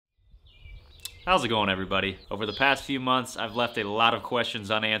How's it going, everybody? Over the past few months, I've left a lot of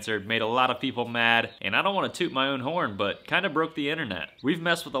questions unanswered, made a lot of people mad, and I don't want to toot my own horn, but kind of broke the internet. We've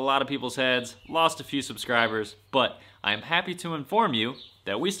messed with a lot of people's heads, lost a few subscribers, but I am happy to inform you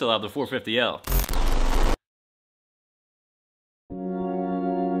that we still have the 450L.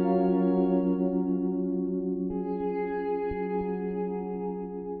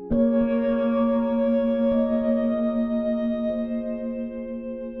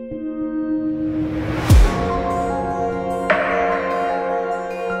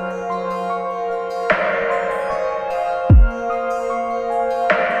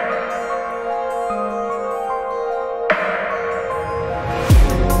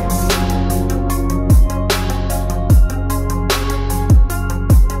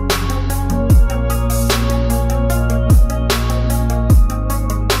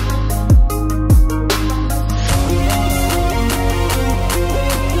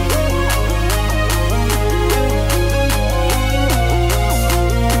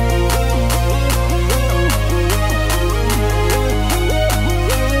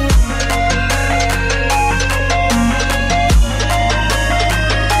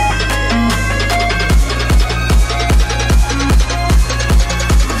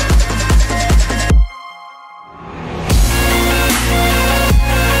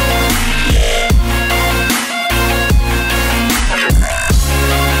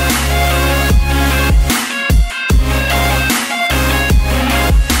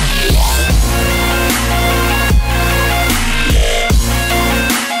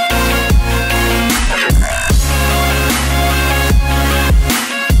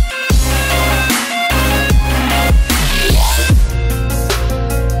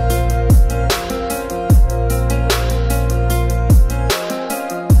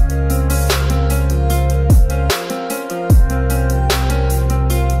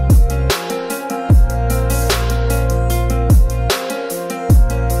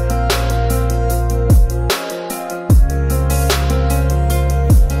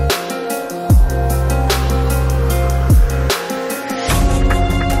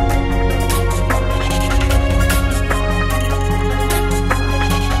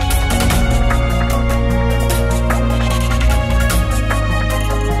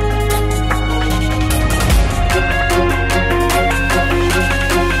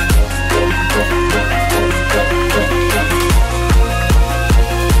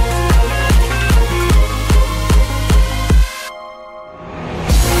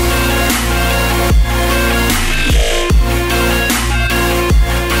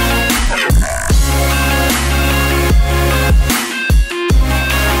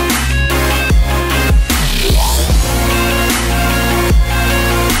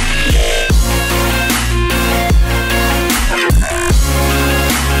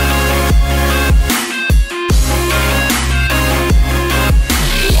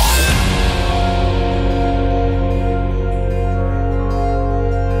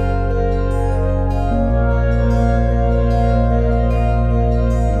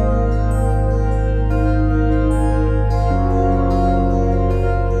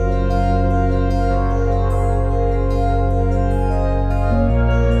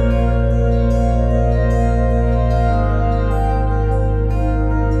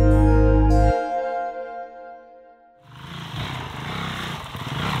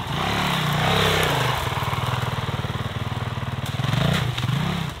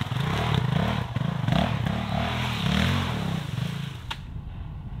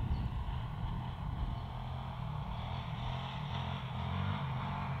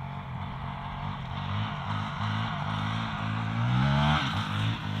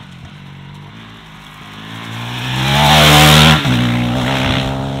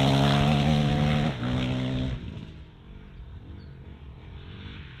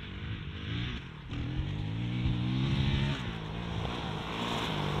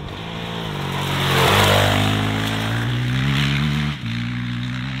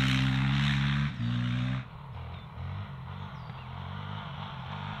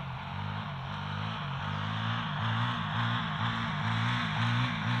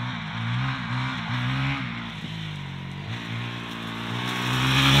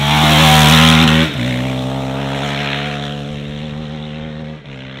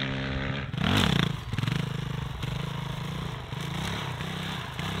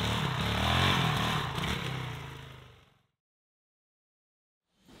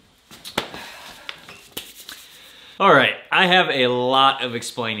 All right, I have a lot of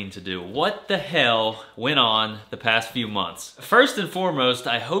explaining to do. What the hell went on the past few months? First and foremost,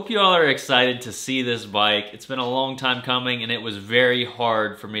 I hope you all are excited to see this bike. It's been a long time coming and it was very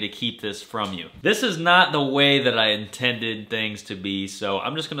hard for me to keep this from you. This is not the way that I intended things to be, so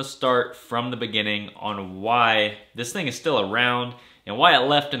I'm just gonna start from the beginning on why this thing is still around and why it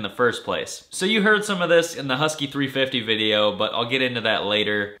left in the first place. So you heard some of this in the Husky 350 video, but I'll get into that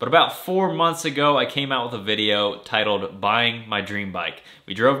later. But about 4 months ago, I came out with a video titled Buying My Dream Bike.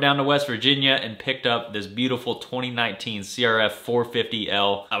 We drove down to West Virginia and picked up this beautiful 2019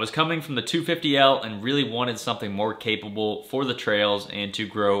 CRF450L. I was coming from the 250L and really wanted something more capable for the trails and to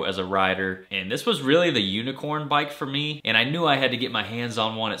grow as a rider. And this was really the unicorn bike for me, and I knew I had to get my hands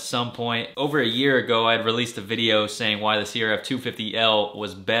on one at some point. Over a year ago, I had released a video saying why the CRF250L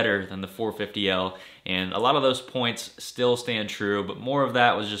was better than the 450L, and a lot of those points still stand true, but more of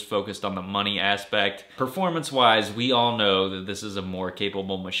that was just focused on the money aspect. Performance-wise, we all know that this is a more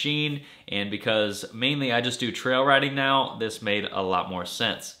capable machine, and because mainly I just do trail riding now, this made a lot more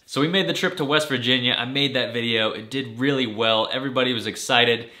sense. So we made the trip to West Virginia. I made that video. It did really well. Everybody was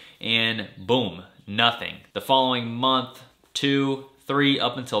excited, and boom, nothing. The following month, 2, 3,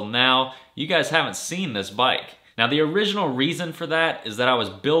 up until now, you guys haven't seen this bike. Now, the original reason for that is that I was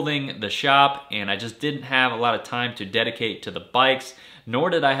building the shop and I just didn't have a lot of time to dedicate to the bikes, nor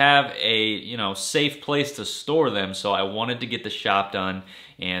did I have a, safe place to store them, so I wanted to get the shop done,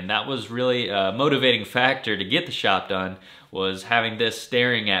 and that was really a motivating factor to get the shop done, was having this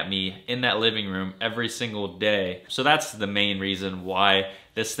staring at me in that living room every single day. So that's the main reason why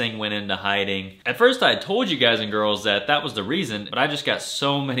this thing went into hiding. At first I told you guys and girls that that was the reason, but I just got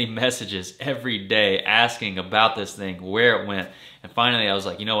so many messages every day asking about this thing, where it went. And finally I was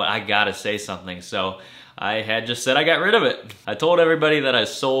like, you know what, I gotta say something. So I had just said I got rid of it. I told everybody that I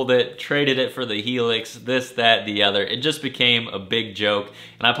sold it, traded it for the Helix, this, that, the other. It just became a big joke.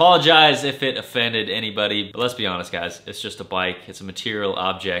 And I apologize if it offended anybody, but let's be honest guys, it's just a bike, it's a material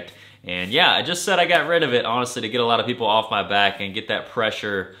object. And yeah, I just said I got rid of it, honestly, to get a lot of people off my back and get that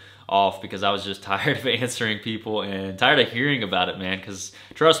pressure off, because I was just tired of answering people and tired of hearing about it, man. Because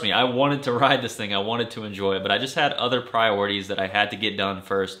trust me, I wanted to ride this thing, I wanted to enjoy it, but I just had other priorities that I had to get done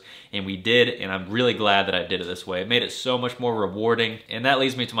first, and we did, and I'm really glad that I did it this way. It made it so much more rewarding, and that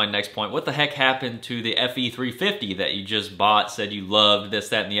leads me to my next point. What the heck happened to the FE350 that you just bought, said you loved, this,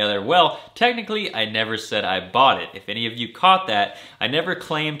 that, and the other? Well, technically, I never said I bought it. If any of you caught that, I never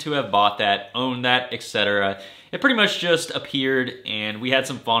claimed to have bought that, owned that, etc. It pretty much just appeared and we had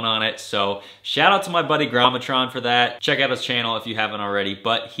some fun on it. So shout out to my buddy Grammatron for that. Check out his channel if you haven't already.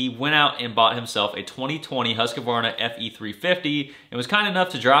 But he went out and bought himself a 2020 Husqvarna FE350 and was kind enough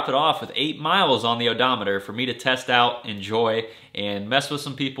to drop it off with 8 miles on the odometer for me to test out, enjoy, and mess with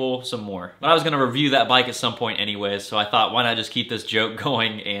some people some more. But I was gonna review that bike at some point anyways, so I thought why not just keep this joke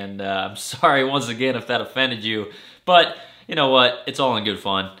going, and I'm sorry once again if that offended you, but you know what, it's all in good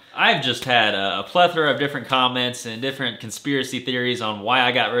fun. I've just had a plethora of different comments and different conspiracy theories on why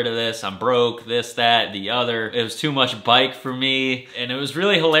I got rid of this. I'm broke, this, that, the other. It was too much bike for me, and it was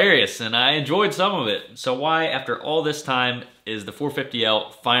really hilarious, and I enjoyed some of it. So why, after all this time, is the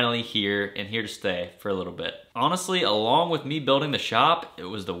 450L finally here and here to stay for a little bit? Honestly, along with me building the shop, it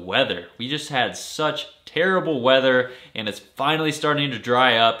was the weather. We just had such terrible weather, and it's finally starting to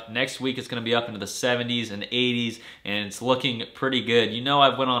dry up. Next week it's gonna be up into the 70s and 80s, and it's looking pretty good. You know,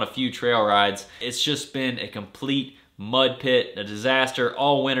 I've went on a few trail rides. It's just been a complete mud pit, a disaster.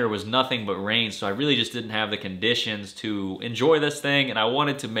 All winter was nothing but rain, so I really just didn't have the conditions to enjoy this thing, and I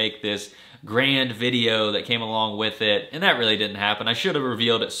wanted to make this grand video that came along with it, and that really didn't happen. I should have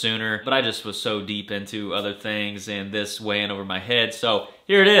revealed it sooner, but I just was so deep into other things and this weighing over my head. So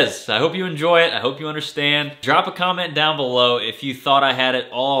here it is. I hope you enjoy it. I hope you understand. Drop a comment down below if you thought I had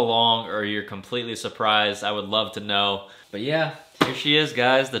it all along or you're completely surprised. I would love to know. But yeah, here she is,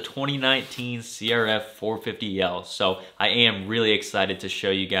 guys, the 2019 CRF450L. So I am really excited to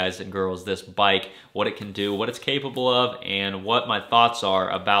show you guys and girls this bike, what it can do, what it's capable of, and what my thoughts are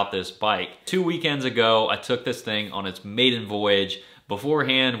about this bike. 2 weekends ago, I took this thing on its maiden voyage.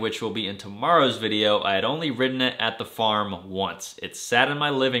 Beforehand, which will be in tomorrow's video, I had only ridden it at the farm once. It sat in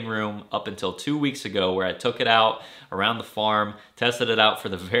my living room up until 2 weeks ago, where I took it out around the farm, tested it out for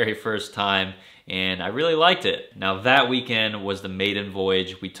the very first time, and I really liked it. Now that weekend was the maiden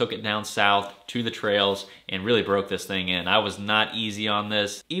voyage. We took it down south to the trails and really broke this thing in. I was not easy on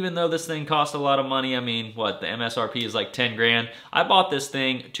this. Even though this thing cost a lot of money, I mean, what, the MSRP is like 10 grand. I bought this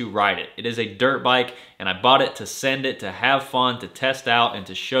thing to ride it. It is a dirt bike, and I bought it to send it, to have fun, to test out, and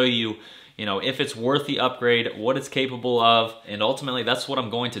to show you, you know, if it's worth the upgrade, what it's capable of, and ultimately that's what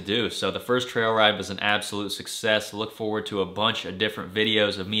I'm going to do. So the first trail ride was an absolute success. Look forward to a bunch of different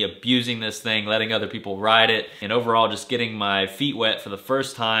videos of me abusing this thing, letting other people ride it, and overall just getting my feet wet for the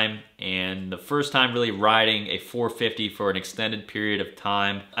first time, and the first time really riding a 450 for an extended period of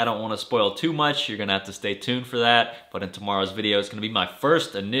time. I don't want to spoil too much. You're gonna have to stay tuned for that, but in tomorrow's video it's gonna be my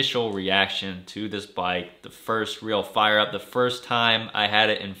first initial reaction to this bike, the first real fire up, the first time I had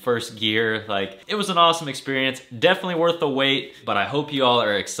it in first gear. Like, it was an awesome experience, definitely worth the wait, but I hope you all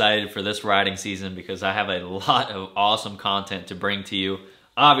are excited for this riding season because I have a lot of awesome content to bring to you.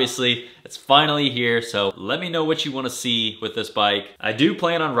 Obviously, it's finally here, so let me know what you want to see with this bike. I do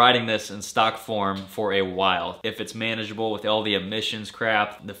plan on riding this in stock form for a while, if it's manageable with all the emissions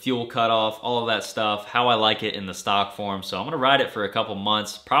crap, the fuel cutoff, all of that stuff, how I like it in the stock form. So I'm gonna ride it for a couple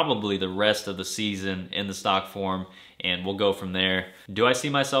months, probably the rest of the season in the stock form, and we'll go from there. Do I see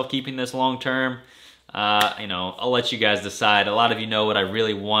myself keeping this long term? You know, I'll let you guys decide. A lot of you know what I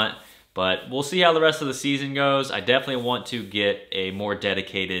really want, but we'll see how the rest of the season goes. I definitely want to get a more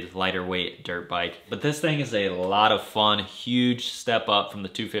dedicated, lighter weight dirt bike. But this thing is a lot of fun, huge step up from the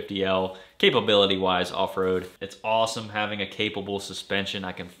 250L, capability-wise off-road. It's awesome having a capable suspension.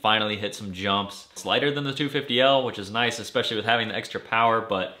 I can finally hit some jumps. It's lighter than the 250L, which is nice, especially with having the extra power,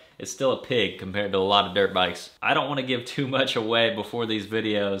 but it's still a pig compared to a lot of dirt bikes. I don't want to give too much away before these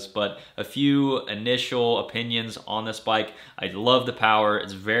videos, but a few initial opinions on this bike. I love the power.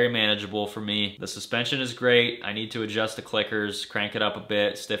 It's very manageable for me. The suspension is great. I need to adjust the clickers, crank it up a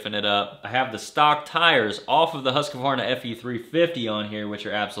bit, stiffen it up. I have the stock tires off of the Husqvarna FE350 on here, which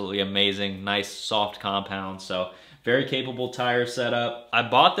are absolutely amazing. Nice soft compound, so very capable tire setup. I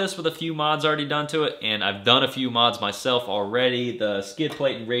bought this with a few mods already done to it, and I've done a few mods myself already. The skid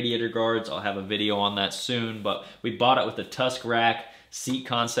plate and radiator guards, I'll have a video on that soon, but we bought it with the Tusk rack, seat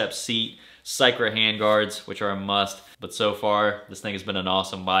concept seat, Cycra handguards, which are a must. But so far, this thing has been an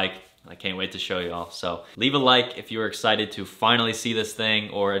awesome bike. I can't wait to show y'all. So leave a like if you're excited to finally see this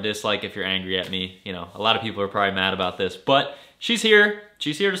thing, or a dislike if you're angry at me. You know, a lot of people are probably mad about this, but she's here.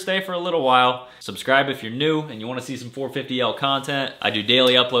 She's here to stay for a little while. Subscribe if you're new and you want to see some 450L content. I do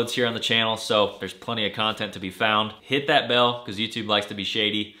daily uploads here on the channel, so there's plenty of content to be found. Hit that bell, because YouTube likes to be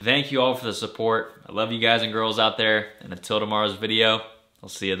shady. Thank you all for the support. I love you guys and girls out there, and until tomorrow's video, I'll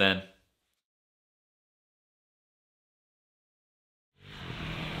see you then.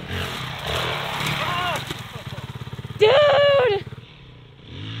 Dude!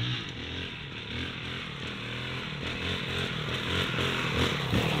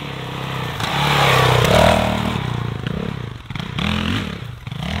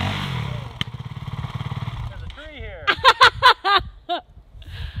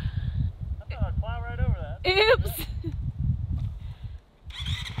 Oops.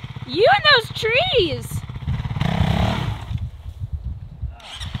 You and those trees.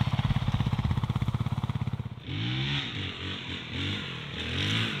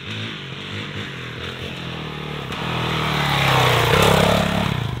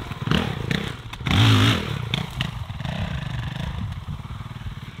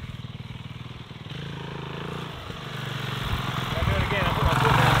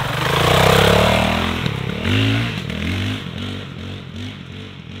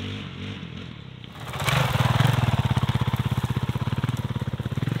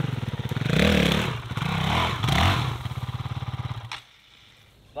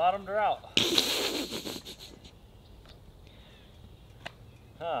 Bottomed her out.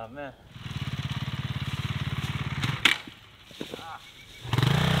 Oh man.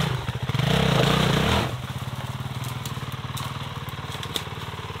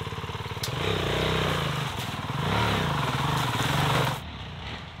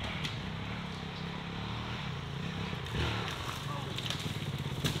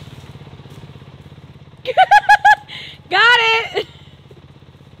 Got it.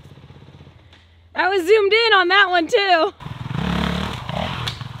 I was zoomed in on that one too.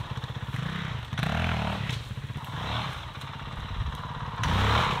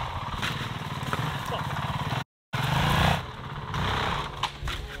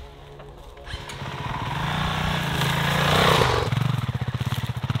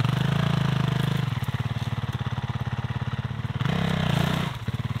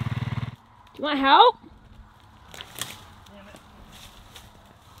 You want help? Damn it.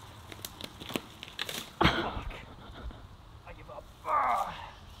 Fuck. I give up.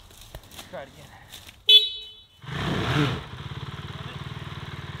 Try it again.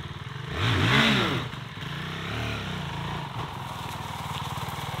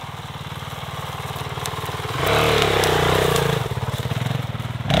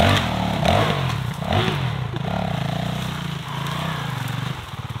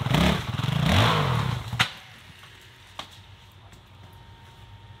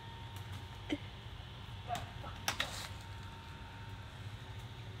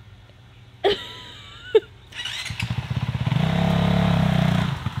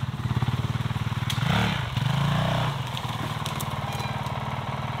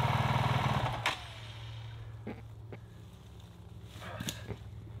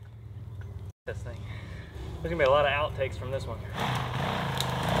 gonna be a lot of outtakes from this one.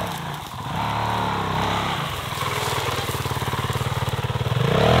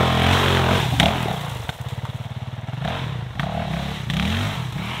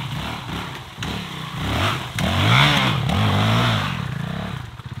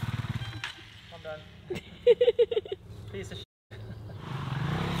 I'm done. Piece of shit.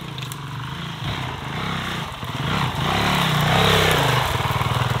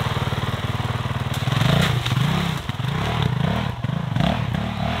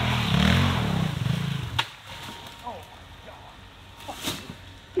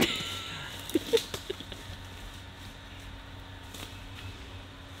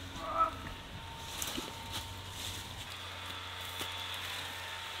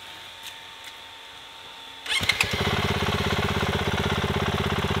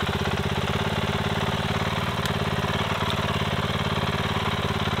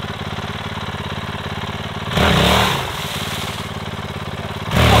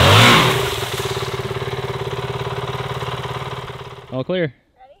 All clear.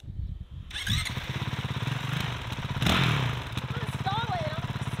 Ready? I'm gonna stall it. I'm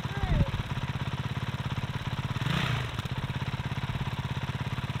screwed.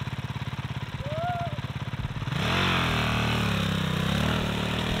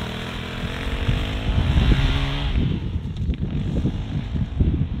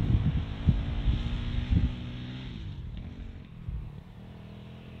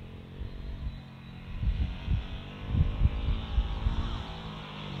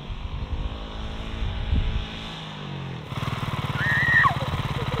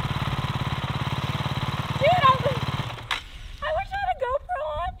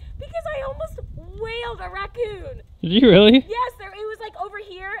 A raccoon. Did you really? Yes, it was like over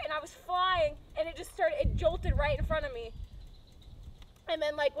here and I was flying and it jolted right in front of me. And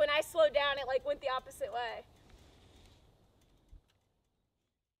then like when I slowed down, it like went the opposite way.